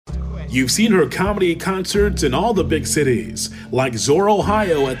You've seen her comedy concerts in all the big cities, like Zor,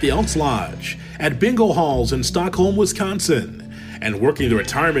 Ohio at the Elks Lodge, at bingo halls in Stockholm, Wisconsin, and working the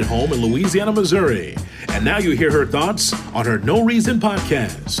retirement home in Louisiana, Missouri. And now you hear her thoughts on her No Reason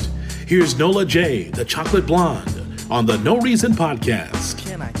podcast. Here's Nola J, the Chocolate Blonde, on the No Reason podcast.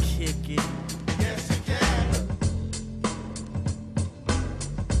 Can I kick it? Yes, you can.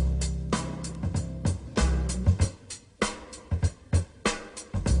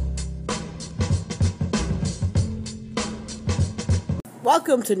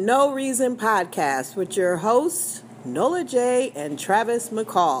 Welcome to No Reason Podcast with your hosts, Nola J and Travis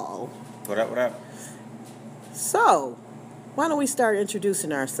McCall. What up, what up? So, why don't we start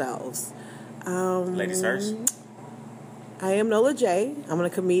introducing ourselves? Ladies first. I am Nola J. I'm a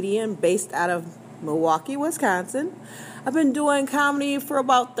comedian based out of Milwaukee, Wisconsin. I've been doing comedy for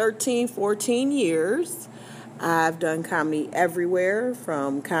about 13, 14 years. I've done comedy everywhere,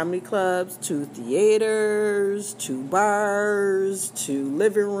 from comedy clubs to theaters to bars to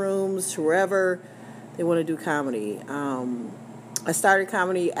living rooms to wherever they want to do comedy. I started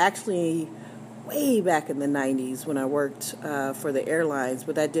comedy actually way back in the 90s when I worked for the airlines,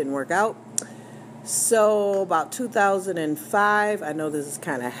 but that didn't work out. So about 2005, I know this is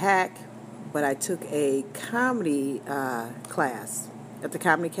kind of hack, but I took a comedy class at the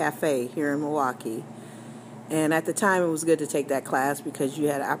Comedy Cafe here in Milwaukee. And at the time, it was good to take that class because you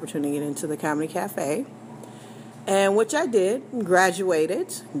had an opportunity to get into the Comedy Cafe. And which I did,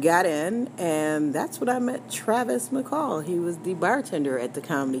 graduated, got in, and that's when I met Travis McCall. He was the bartender at the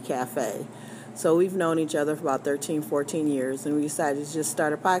Comedy Cafe. So we've known each other for about 13, 14 years, and we decided to just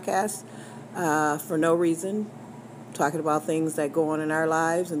start a podcast for no reason, talking about things that go on in our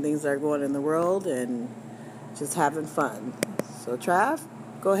lives and things that are going on in the world and just having fun. So Trav,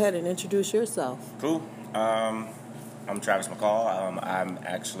 go ahead and introduce yourself. Cool. I'm Travis McCall. I'm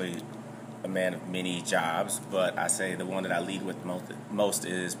actually a man of many jobs, but I say the one that I lead with most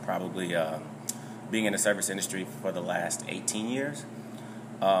is probably being in the service industry for the last 18 years.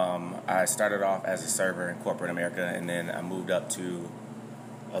 I started off as a server in corporate America, and then I moved up to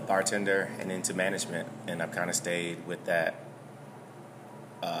a bartender and into management, and I've kind of stayed with that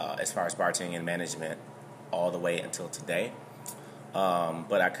as far as bartending and management all the way until today.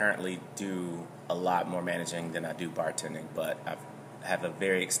 But I currently do a lot more managing than I do bartending, but I have a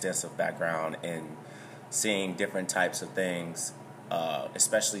very extensive background in seeing different types of things,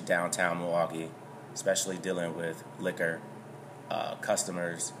 especially downtown Milwaukee, especially dealing with liquor,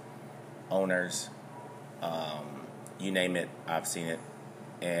 customers, owners, you name it, I've seen it.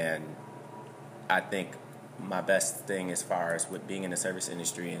 And I think my best thing as far as with being in the service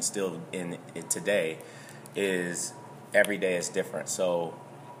industry and still in it today is every day is different. So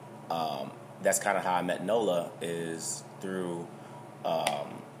that's kind of how I met Nola, is through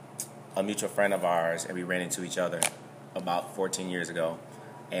a mutual friend of ours, and we ran into each other about 14 years ago,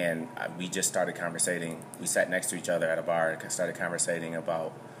 and we just started conversating. We sat next to each other at a bar and started conversating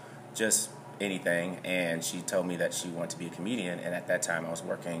about just anything, and she told me that she wanted to be a comedian, and at that time I was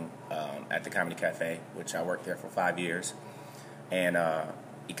working at the Comedy Cafe, which I worked there for 5 years, and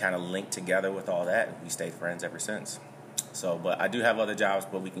it kind of linked together with all that, and we stayed friends ever since. So, but I do have other jobs,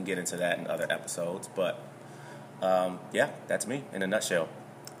 but we can get into that in other episodes. But, yeah, that's me in a nutshell.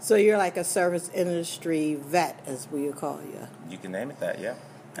 So you're like a service industry vet, as we would call you. You can name it that, yeah.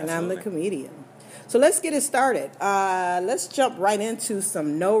 And I'm the Absolutely. comedian. So let's get it started. Let's jump right into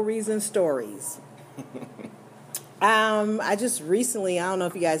some no reason stories. I just recently, I don't know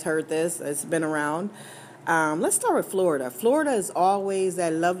if you guys heard this, it's been around. Let's start with Florida. Florida is always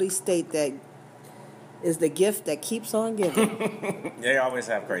that lovely state that is the gift that keeps on giving. They always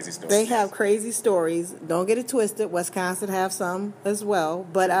have crazy stories. They have crazy stories. Don't get it twisted. Wisconsin have some as well.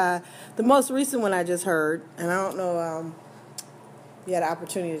 But the most recent one I just heard, and I don't know if you had an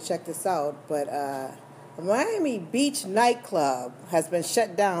opportunity to check this out, but a Miami Beach nightclub has been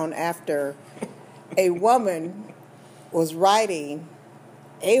shut down after a woman was riding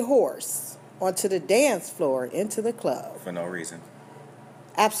a horse onto the dance floor into the club. For no reason.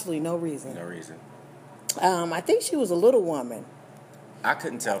 Absolutely no reason. No reason. I think she was a little woman. I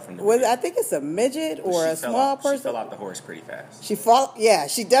couldn't tell from the I think it's a midget or a small person. She fell off the horse pretty fast. She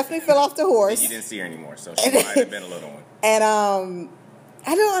definitely fell off the horse. You didn't see her anymore, so she might have been a little one. And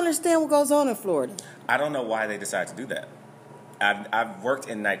I don't understand what goes on in Florida. I don't know why they decide to do that. I've worked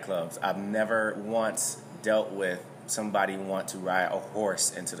in nightclubs. I've never once dealt with somebody want to ride a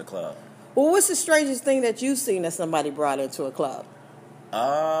horse into the club. Well, what's the strangest thing that you've seen that somebody brought into a club?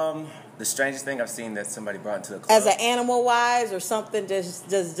 The strangest thing I've seen that somebody brought into the club. As an animal wise or something that just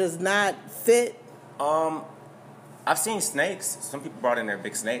does not fit? I've seen snakes. Some people brought in their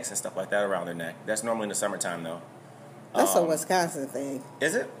big snakes and stuff like that around their neck. That's normally in the summertime, though. That's a Wisconsin thing.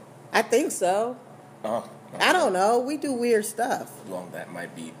 Is it? I think so. Oh, I don't know. We do weird stuff. well, that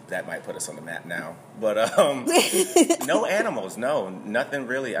might put us on the map now. But no animals, no, nothing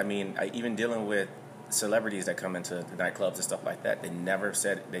really. I mean, even dealing with celebrities that come into the nightclubs and stuff like that, they never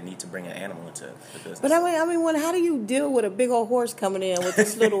said they need to bring an animal into the business. But I mean, how do you deal with a big old horse coming in with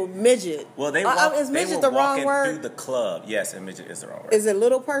this little midget? Well, they is they midget were the wrong walking word? through the club. Yes, and midget is the wrong word. Is it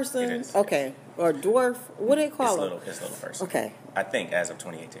little person? It is. Okay, or dwarf? What do they call it? It's little person. Okay, I think as of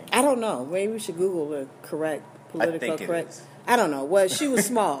 2018. I don't know. Maybe we should Google the correct political think it correct. is. I don't know. Well, she was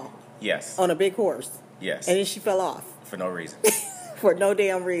small Yes. on a big horse, Yes. and then she fell off For no reason. for no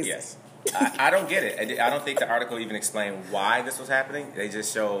damn reason. Yes. I don't get it. I don't think the article even explained why this was happening. They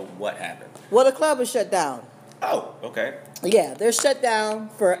just show what happened. Well, the club is shut down. Oh, okay. Yeah, they're shut down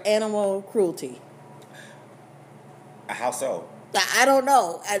for animal cruelty. How so? I don't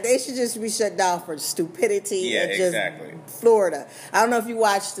know. They should just be shut down for stupidity. Yeah, and just exactly. Florida. I don't know if you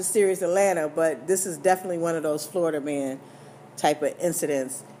watched the series Atlanta, but this is definitely one of those Florida man type of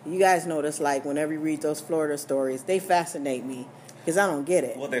incidents. You guys know what it's like whenever you read those Florida stories. They fascinate me because I don't get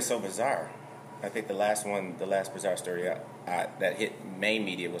it. Well, they're so bizarre. I think the last bizarre story that hit main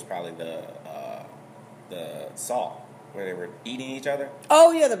media was probably the salt, where they were eating each other.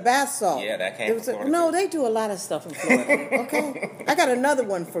 Oh, yeah, the bath salt. Yeah, that came from Florida, No, too. they do a lot of stuff in Florida, okay? I got another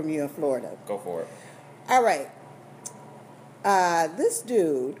one from you in Florida. Go for it. All right. This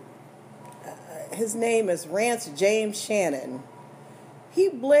dude, his name is Rance James Shannon. He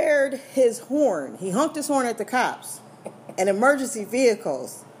blared his horn. He honked his horn at the cops and emergency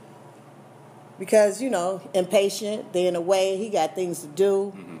vehicles because, impatient, they're in the way, he got things to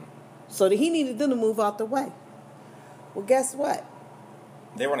do. Mm-hmm. So he needed them to move out the way. Well, guess what?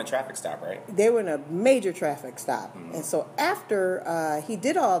 They were on a traffic stop, right? They were in a major traffic stop. Mm-hmm. And so after he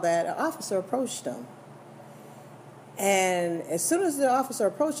did all that, an officer approached him. And as soon as the officer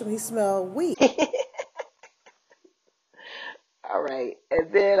approached him, he smelled weed. All right.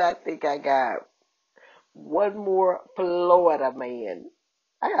 And then I think I got one more Florida man.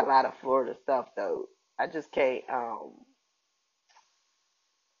 I got a lot of Florida stuff, though. I just can't...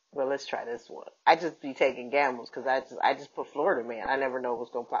 Well, let's try this one. I just be taking gambles because I just put Florida man. I never know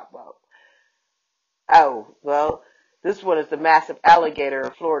what's going to pop up. Oh, well, this one is the massive alligator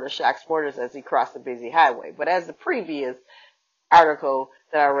in Florida shocks mourners as he crossed a busy highway. But as the previous article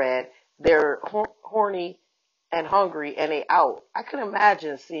that I read, they're horny and hungry and they out. I can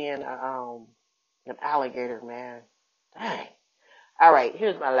imagine seeing an alligator, man. Dang. All right,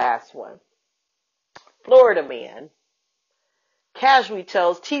 here's my last one. Florida man casually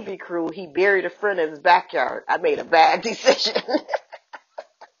tells TV crew he buried a friend in his backyard. I made a bad decision.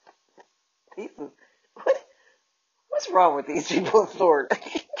 What's wrong with these people in Florida?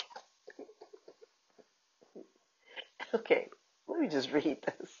 Okay, let me just read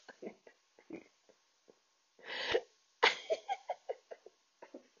this.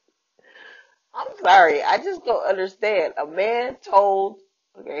 I'm sorry, I just don't understand. A man told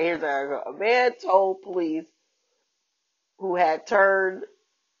police who had turned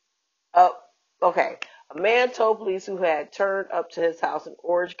up, a man told police who had turned up to his house in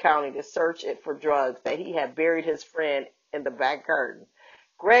Orange County to search it for drugs that he had buried his friend in the back garden.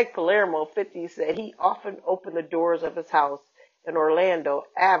 Greg Palermo, 50, said he often opened the doors of his house in Orlando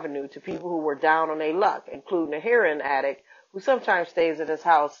Avenue to people who were down on their luck, including a heroin addict who sometimes stays at his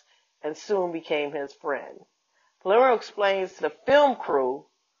house and soon became his friend. Palermo explains to the film crew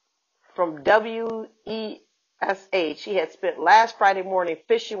from WESH he had spent last Friday morning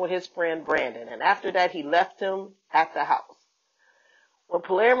fishing with his friend Brandon, and after that he left him at the house. When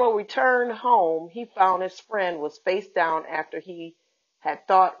Palermo returned home, he found his friend was face down after he had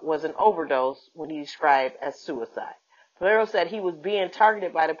thought was an overdose when he described as suicide. Palermo said he was being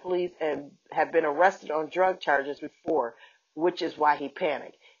targeted by the police and had been arrested on drug charges before, which is why he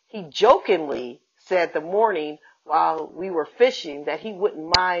panicked. He jokingly said the morning while we were fishing that he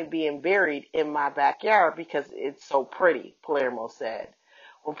wouldn't mind being buried in my backyard because it's so pretty, Palermo said.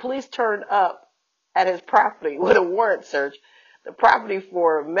 When police turned up at his property with a warrant search, the property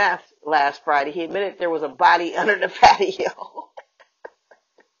for meth last Friday, he admitted there was a body under the patio.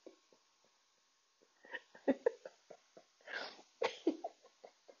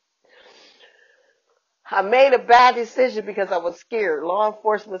 I made a bad decision because I was scared. Law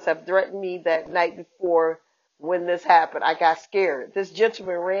enforcement have threatened me that night before when this happened. I got scared. This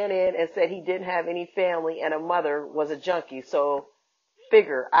gentleman ran in and said he didn't have any family and a mother was a junkie, so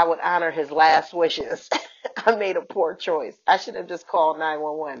figure I would honor his last wishes. I made a poor choice. I should have just called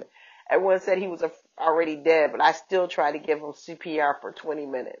 911. Everyone said he was already dead, but I still tried to give him CPR for 20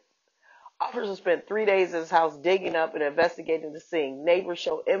 minutes. Officers spent 3 days at his house digging up and investigating the scene. Neighbors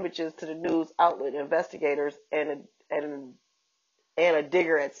showed images to the news outlet investigators and a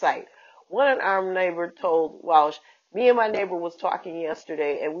digger at site. One unarmed neighbor told Walsh, "Me and my neighbor was talking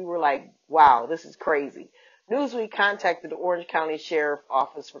yesterday, and we were like, wow, this is crazy." Newsweek contacted the Orange County Sheriff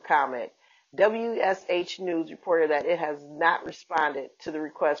Office for comment. WSH News reported that it has not responded to the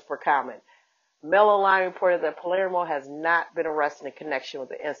request for comment. Mellow Line reported that Palermo has not been arrested in connection with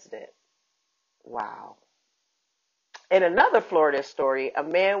the incident. Wow. In another Florida story, a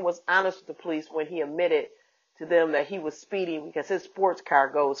man was honest with the police when he admitted to them that he was speeding because his sports car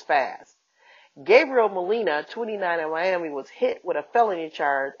goes fast. Gabriel Molina, 29 in Miami, was hit with a felony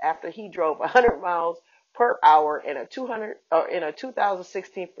charge after he drove 100 miles per hour in a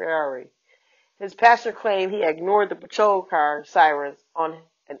 2016 Ferrari. His passenger claimed he ignored the patrol car sirens on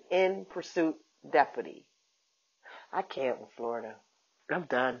an in-pursuit deputy. I can't with Florida. I'm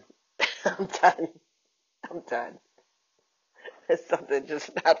done. I'm done. I'm done. It's something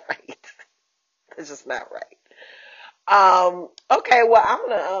just not right. It's just not right. Okay,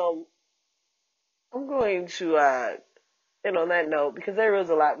 well, I'm going to end on that note because there is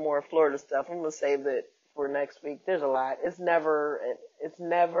a lot more Florida stuff. I'm going to save it for next week. There's a lot. It'll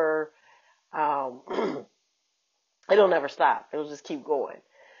never stop. It'll just keep going.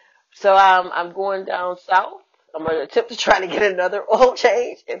 So I'm going down south. I'm going to attempt to try to get another oil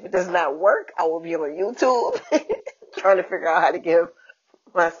change. If it does not work, I will be on YouTube trying to figure out how to give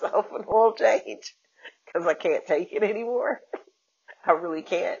myself an oil change because I can't take it anymore. I really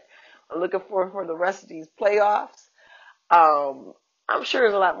can't. I'm looking forward for the rest of these playoffs. I'm sure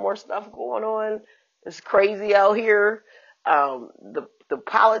there's a lot more stuff going on. It's crazy out here. The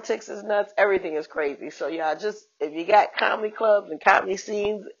politics is nuts. Everything is crazy. So y'all just, if you got comedy clubs and comedy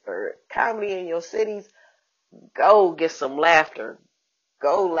scenes or comedy in your cities, go get some laughter.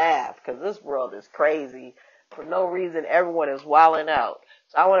 Go laugh because this world is crazy. For no reason, everyone is wilding out.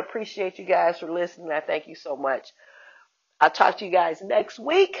 So I want to appreciate you guys for listening. I thank you so much. I'll talk to you guys next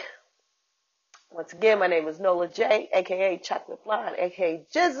week. Once again, my name is Nola J, a.k.a. Chocolate Blonde, a.k.a.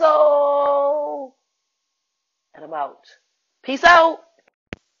 Jizzle. And I'm out. Peace out.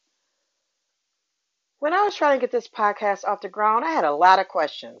 When I was trying to get this podcast off the ground, I had a lot of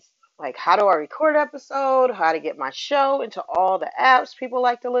questions. Like, how do I record an episode? How to get my show into all the apps people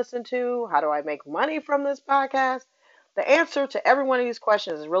like to listen to? How do I make money from this podcast? The answer to every one of these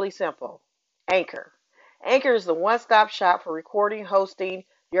questions is really simple. Anchor. Anchor is the one-stop shop for recording, hosting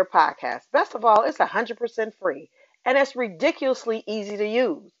your podcast. Best of all, it's 100% free, and it's ridiculously easy to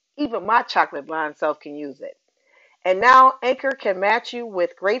use. Even my chocolate blonde self can use it. And now Anchor can match you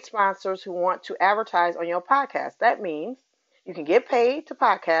with great sponsors who want to advertise on your podcast. That means you can get paid to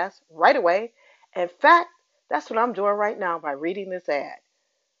podcast right away. In fact, that's what I'm doing right now by reading this ad.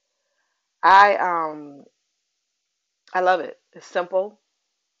 I love it. It's simple.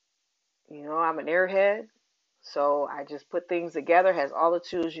 You know, I'm an airhead, so I just put things together, has all the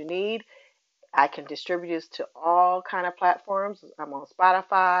tools you need. I can distribute this to all kind of platforms. I'm on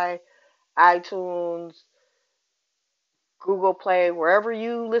Spotify, iTunes, Google Play, wherever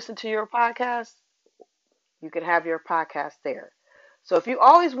you listen to your podcast, you can have your podcast there. So if you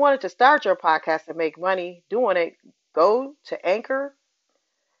always wanted to start your podcast and make money doing it, go to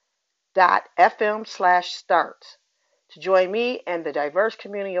anchor.fm/start to join me and the diverse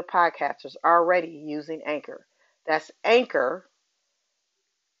community of podcasters already using Anchor. That's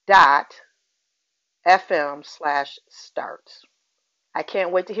anchor.fm/start. I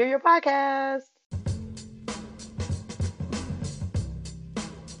can't wait to hear your podcast.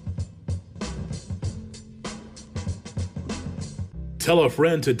 Tell a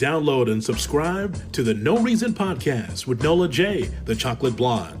friend to download and subscribe to the No Reason Podcast with Nola J, the Chocolate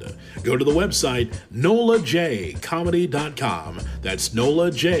Blonde. Go to the website NolaJComedy.com. That's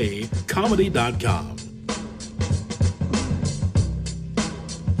NolaJComedy.com.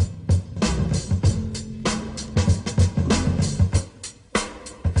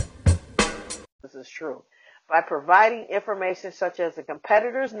 This is true. By providing information such as a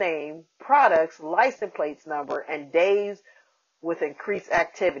competitor's name, products, license plates number, and days with increased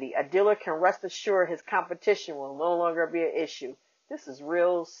activity, a dealer can rest assured his competition will no longer be an issue. This is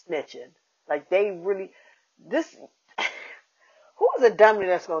real snitching. Like they really, this, who is a dummy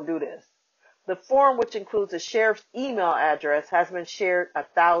that's going to do this? The form, which includes the sheriff's email address, has been shared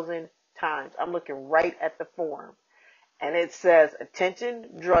 1,000 times. I'm looking right at the form. And it says,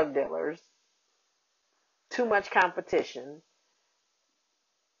 attention drug dealers, too much competition.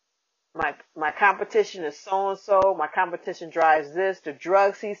 My competition is so-and-so. My competition drives this. The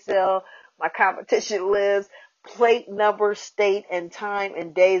drugs he sells. My competition lives plate number, state, and time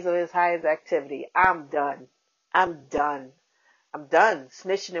and days of his highest activity. I'm done. I'm done. I'm done.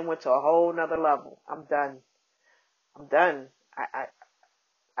 Snitching and went to a whole nother level. I'm done. I'm done.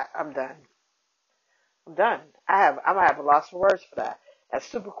 I'm done. I'm done. I'm gonna have a loss for words for that. That's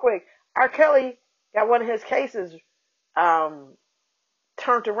super quick. R. Kelly got one of his cases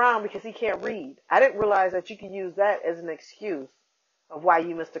turned around because he can't read. I didn't realize that you could use that as an excuse of why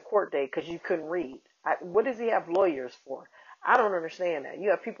you missed a court date because you couldn't read. What does he have lawyers for? I don't understand that.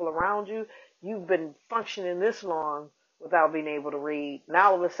 You have people around you. You've been functioning this long without being able to read.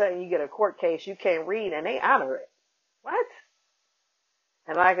 Now all of a sudden you get a court case you can't read and they honor it. What?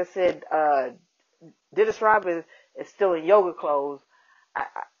 And like I said, Dennis Rodman is still in yoga clothes,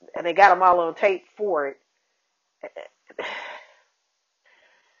 and they got him all on tape for it.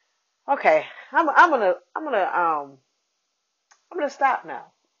 Okay, I'm gonna stop now.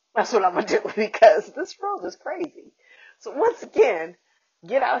 That's what I'm gonna do because this world is crazy. So once again,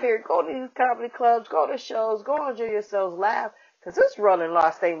 get out here, go to these comedy clubs, go to shows, go enjoy yourselves, laugh, because this world done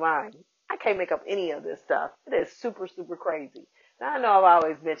lost their mind. I can't make up any of this stuff. It is super, super crazy. Now I know I've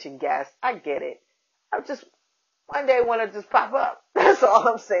always mentioned guests. I get it. I just one day want to just pop up. That's all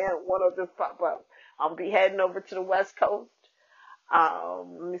I'm saying. Want to just pop up. I'll be heading over to the West Coast.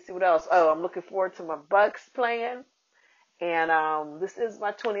 Let me see what else. Oh, I'm looking forward to my Bucks playing. And this is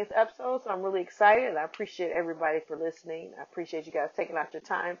my 20th episode, so I'm really excited. And I appreciate everybody for listening. I appreciate you guys taking out your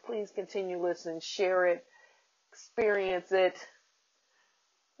time. Please continue listening, share it, experience it.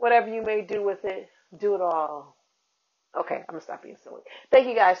 Whatever you may do with it, do it all. Okay, I'm going to stop being silly. Thank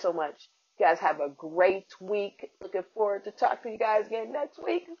you guys so much. You guys have a great week. Looking forward to talking to you guys again next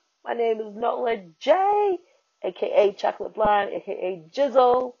week. My name is Nola J, a.k.a. Chocolate Blonde, a.k.a.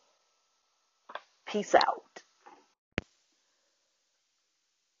 Jizzle. Peace out.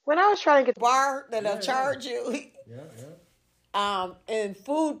 When I was trying to get the bar that'll charge you, in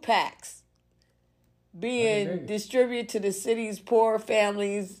food packs being distributed to the city's poor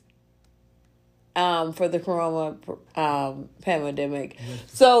families for the corona pandemic.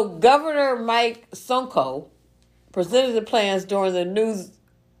 So Governor Mike Sonko presented the plans during the news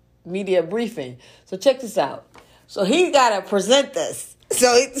media briefing. So check this out. So he got to present this. So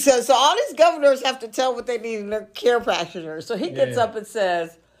all these governors have to tell what they need in their care practitioners. So he gets up and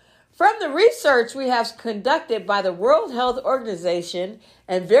says, from the research we have conducted by the World Health Organization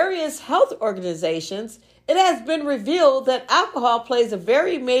and various health organizations, it has been revealed that alcohol plays a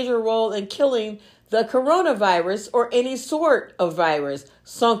very major role in killing the coronavirus or any sort of virus,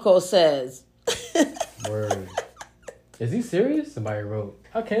 Sonko says. Word. Is he serious? Somebody wrote.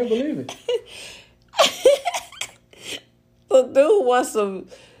 I can't believe it. The dude wants some.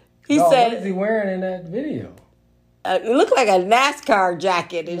 He said, what is he wearing in that video? It looked like a NASCAR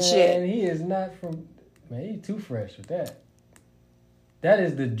jacket and shit. Man, he is not from... Man, he's too fresh with that. That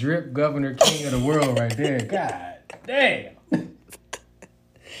is the drip governor king of the world right there. God damn.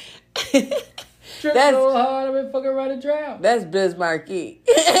 Drip so hard, I've been fucking around the drought. That's Biz Markie.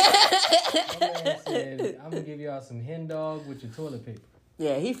 My man said, I'm going to give y'all some hen dog with your toilet paper.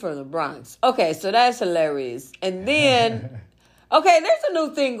 Yeah, he from the Bronx. Okay, so that's hilarious. And then... Okay, there's a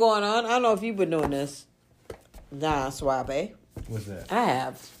new thing going on. I don't know if you've been doing this. Nah, Suave. What's that? I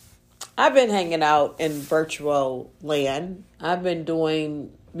have. I've been hanging out in virtual land. I've been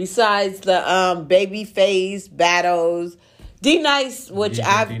doing, besides the baby phase battles, D-Nice, which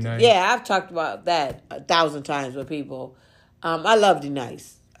I've talked about that 1,000 times with people. I love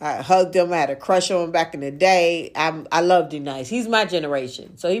D-Nice. I hugged him. I had a crush on him back in the day. I love D-Nice. He's my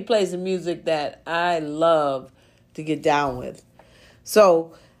generation. So he plays the music that I love to get down with.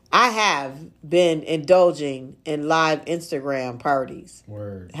 So I have been indulging in live Instagram parties.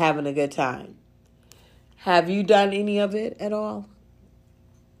 Word. Having a good time. Have you done any of it at all?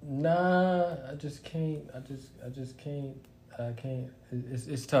 Nah, I just can't. I can't.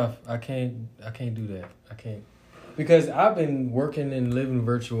 It's tough. I can't do that. I can't. Because I've been working and living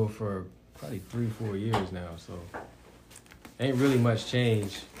virtual for probably 3-4 years now, so ain't really much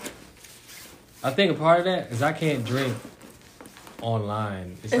change. I think a part of that is I can't drink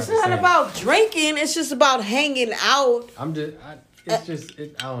online. It's not about drinking. It's just about hanging out. I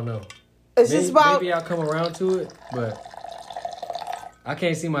don't know. Just about... Maybe I'll come around to it, but I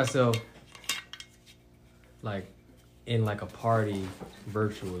can't see myself like in like a party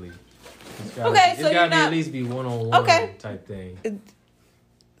virtually. It's gotta be at least be one-on-one type thing.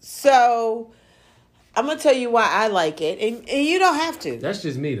 So I'm gonna tell you why I like it, and you don't have to. That's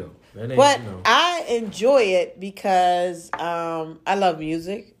just me though. But I enjoy it because I love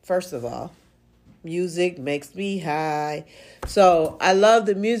music, first of all. Music makes me high. So I love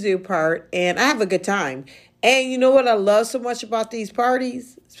the music part, and I have a good time. And you know what I love so much about these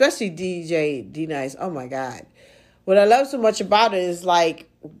parties? Especially DJ D-Nice. Oh, my God. What I love so much about it is, like,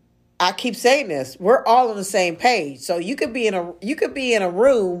 I keep saying this, we're all on the same page. So you could be in a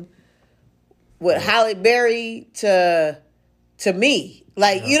room with Halle Berry to me.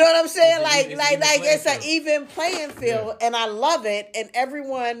 Like, you know what I'm saying? It's an even playing field, and I love it, and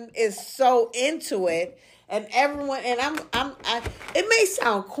everyone is so into it, and everyone, and it may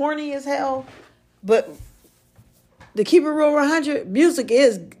sound corny as hell, but to keep it real 100, music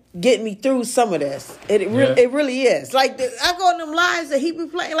is getting me through some of this. It really is. Like, I go on them lives that he be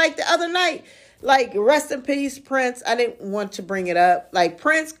playing, like the other night, like, rest in peace, Prince. I didn't want to bring it up. Like,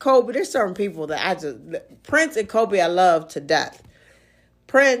 Prince, Kobe, there's certain people that Prince and Kobe I love to death.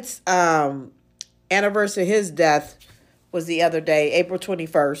 Prince, anniversary of his death was the other day, April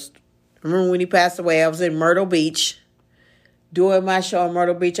 21st. Remember when he passed away, I was in Myrtle Beach doing my show in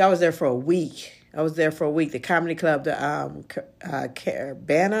Myrtle Beach. I was there for a week. The comedy club, the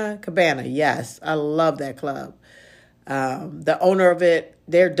Cabana. Yes, I love that club. The owner of it,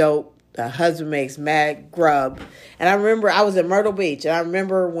 they're dope. The husband makes mad grub. And I remember I was in Myrtle Beach. And I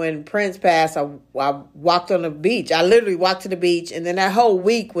remember when Prince passed, I walked on the beach. I literally walked to the beach. And then that whole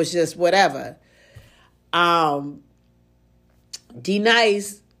week was just whatever.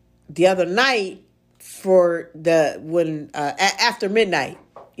 D-Nice, the other night, after midnight,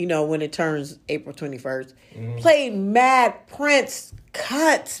 you know, when it turns April 21st, played mad Prince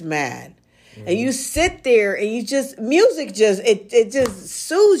cuts, man. And you sit there and music just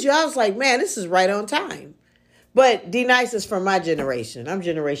soothes you. I was like, man, this is right on time. But D-Nice is from my generation. I'm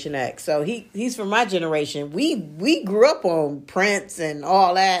Generation X. So he's from my generation. We grew up on Prince and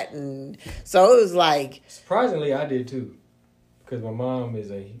all that. And so it was like... Surprisingly, I did too. Because my mom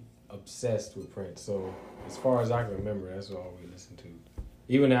is obsessed with Prince. So as far as I can remember, that's all we listened to.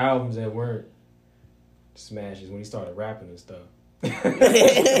 Even the albums that weren't smashes, when he started rapping and stuff.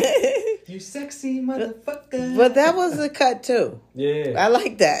 You sexy motherfucker. But that was a cut too. Yeah. I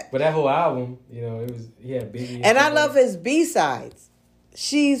like that. But that whole album, you know, he had Biggie. And I love his B-sides.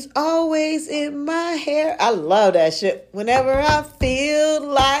 She's always in my hair. I love that shit. Whenever I feel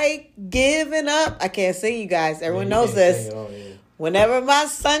like giving up. I can't sing, you guys. Everyone knows this. Whenever my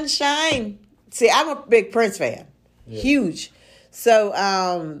sunshine. See, I'm a big Prince fan. Yeah. Huge.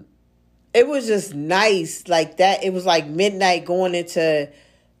 So, it was just nice like that. It was like midnight going into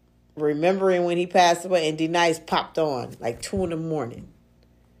remembering when he passed away, and D-Nice popped on like 2 a.m.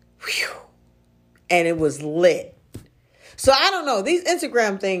 Whew. And it was lit. So I don't know. These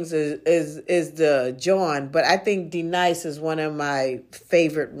Instagram things is the John, but I think D-Nice is one of my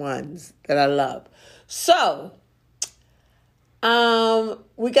favorite ones that I love. So,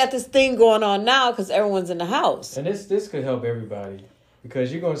 we got this thing going on now because everyone's in the house. And this could help everybody.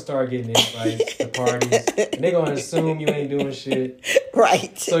 Because you're going to start getting invites to parties. And they're going to assume you ain't doing shit.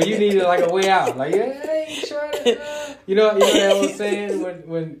 Right. So you need like a way out. Like, yeah, I ain't trying to... You know that old saying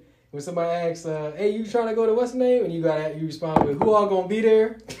when somebody asks, hey, you trying to go to what's the name? And you respond with, who all going to be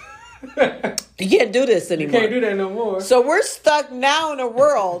there? You can't do this anymore. You can't do that no more. So we're stuck now in a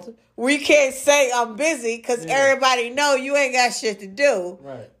world where you can't say I'm busy because everybody know you ain't got shit to do.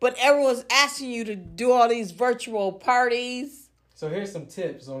 Right. But everyone's asking you to do all these virtual parties. So here's some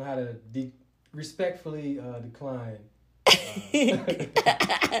tips on how to respectfully decline, even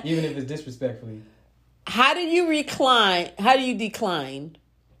if it's disrespectfully. How do you decline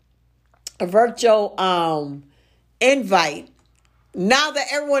a virtual invite now that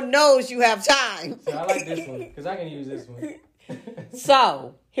everyone knows you have time? So I like this one because I can use this one.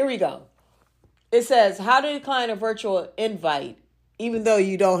 So here we go. It says how to decline a virtual invite even though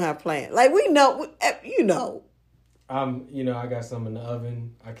you don't have plans. Like we know, you know. I got some in the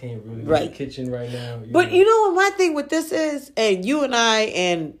oven. I can't really go to the kitchen right now. But you know what my thing with this is, and you and I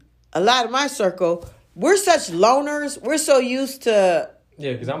and a lot of my circle, we're such loners. We're so used to...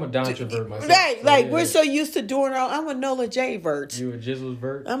 Yeah, because I'm a dontrovert myself. Right, we're so used to doing our own. I'm a Nola J-vert. You a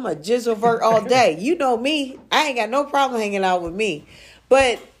Jizzle-vert? I'm a Jizzle-vert all day. You know me. I ain't got no problem hanging out with me.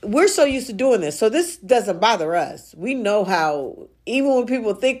 But we're so used to doing this. So this doesn't bother us. We know how, even when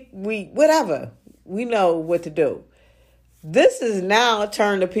people think whatever, we know what to do. This is now a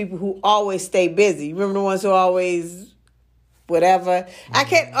turn to people who always stay busy. Remember the ones who always whatever?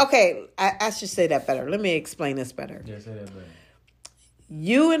 Mm-hmm. I should say that better. Let me explain this better. Yeah, say that better.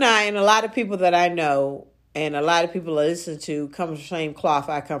 You and I and a lot of people that I know and a lot of people I listen to come from the same cloth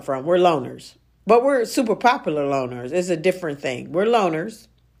I come from. We're loners. But we're super popular loners. It's a different thing. We're loners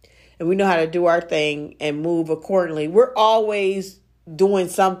and we know how to do our thing and move accordingly. We're always doing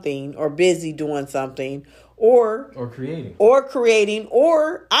something or busy doing something or creating.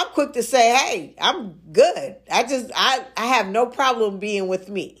 Or I'm quick to say, hey, I'm good. I have no problem being with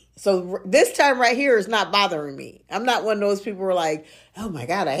me. So this time right here is not bothering me. I'm not one of those people who are like, oh my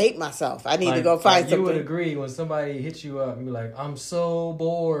God, I hate myself. I need to go find something. You would agree when somebody hits you up and be like, I'm so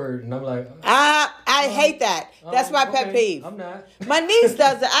bored. And I'm like, I hate that. That's my pet peeve. I'm not. My niece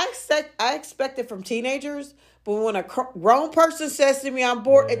does it. I expect it from teenagers, but when a grown person says to me, I'm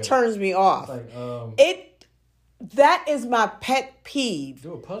bored, it turns me off. That is my pet peeve.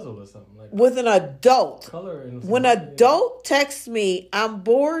 Do a puzzle or something like with an adult. Color and when an adult texts me, I'm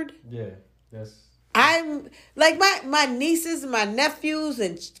bored. Yeah, that's. I'm like my nieces, my nephews,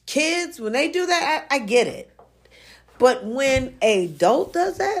 and kids. When they do that, I get it. But when an adult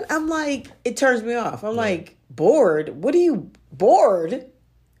does that, I'm like, it turns me off. I'm like, bored? What are you bored?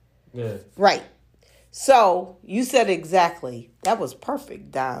 Yeah. Right. So you said exactly. That was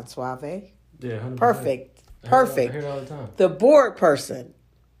perfect, Don Suave. Yeah, 100%. Perfect. I hear it all the time. The bored person.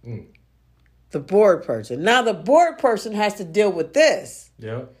 The bored person. Now the bored person has to deal with this.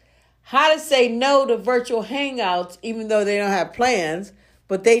 Yep. How to say no to virtual hangouts even though they don't have plans,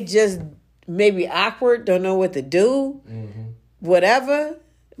 but they just maybe awkward, don't know what to do, whatever.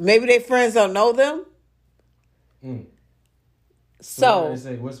 Maybe their friends don't know them. So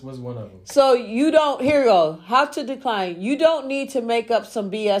what's one of them? So you don't, here you go. How to decline. You don't need to make up some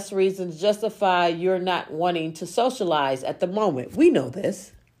BS reasons justify you're not wanting to socialize at the moment. We know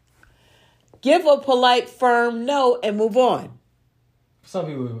this. Give a polite, firm no and move on. Some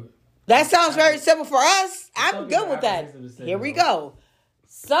people. That sounds very simple for us. I'm good with that. Here we go.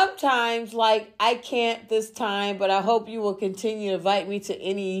 Sometimes, like, I can't this time, but I hope you will continue to invite me to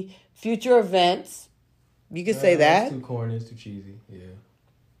any future events. You can say that. It's too corny. It's too cheesy. Yeah.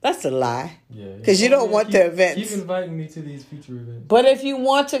 That's a lie. Yeah. Because you don't want the events. Keep inviting me to these future events. But if you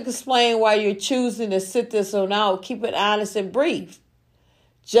want to explain why you're choosing to sit this one out, keep it honest and brief.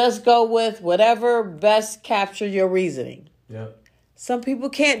 Just go with whatever best capture your reasoning. Yep. Some people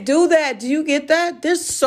can't do that. Do you get that? There's so